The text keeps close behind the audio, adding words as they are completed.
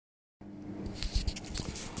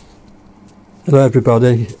Hello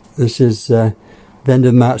everybody, this is the end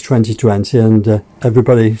of March 2020 and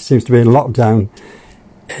everybody seems to be in lockdown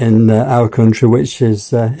in our country, which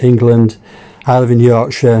is England. I live in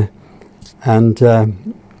Yorkshire and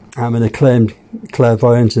I'm an acclaimed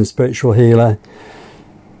clairvoyant and spiritual healer.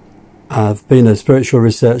 I've been a spiritual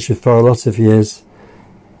researcher for a lot of years,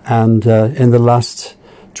 and in the last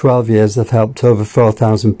 12 years I've helped over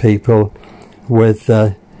 4,000 people with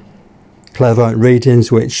clairvoyant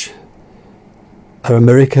readings, which are a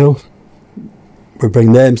miracle. We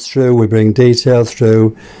bring names through, we bring detail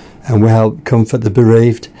through, and we help comfort the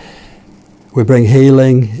bereaved. We bring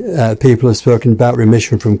healing. People have spoken about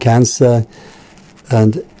remission from cancer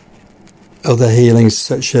and other healings,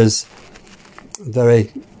 such as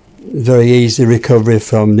very easy recovery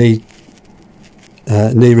from knee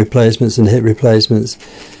replacements and hip replacements,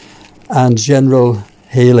 and general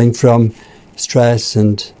healing from stress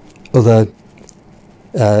and other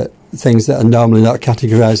things that are normally not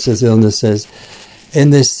categorised as illnesses.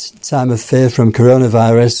 In this time of fear from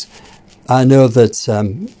coronavirus, I know that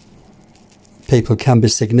people can be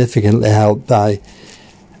significantly helped by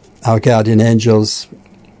our guardian angels.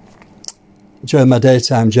 During my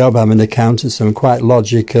daytime job, I'm an accountant, so I'm quite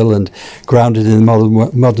logical and grounded in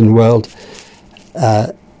the modern world.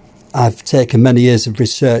 I've taken many years of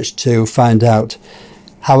research to find out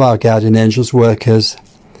how our guardian angels work.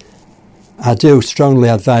 I do strongly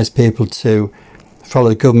advise people to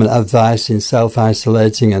follow government advice in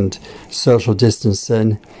self-isolating and social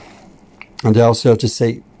distancing, and also to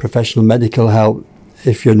seek professional medical help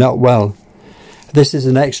if you're not well. This is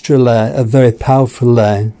an extra layer, a very powerful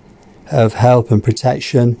layer of help and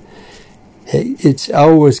protection. It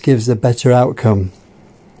always gives a better outcome.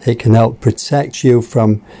 It can help protect you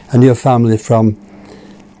from and your family from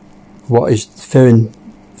what is fearing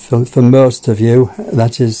for most of you,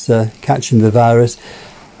 that is catching the virus,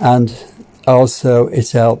 and also it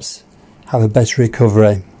helps have a better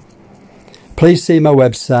recovery. Please see my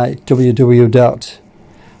website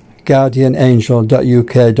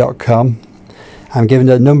www.guardianangel.uk.com. I'm giving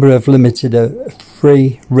a number of limited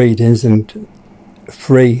free readings and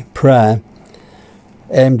free prayer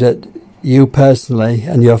aimed at you personally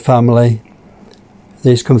and your family.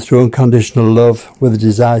 These come through unconditional love with a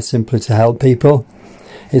desire simply to help people.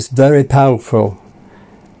 It's very powerful.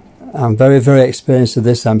 I'm very experienced at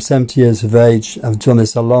this. I'm 70 years of age. I've done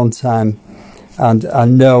this a long time, and I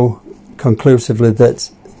know conclusively that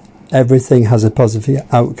everything has a positive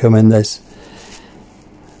outcome in this.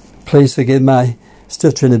 Please forgive my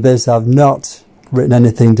stuttering a bit. I've not written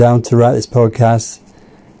anything down to write this podcast.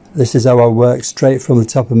 This is how I work, straight from the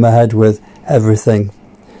top of my head with everything.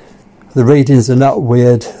 The readings are not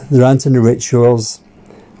weird. There aren't any rituals.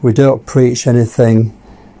 We don't preach anything.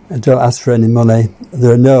 I don't ask for any money.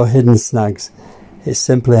 There are no hidden snags. It's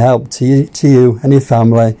simply help to you and your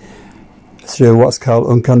family through what's called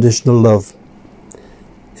unconditional love.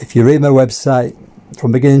 If you read my website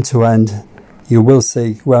from beginning to end, you will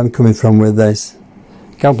see where I'm coming from with this.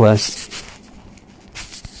 God bless.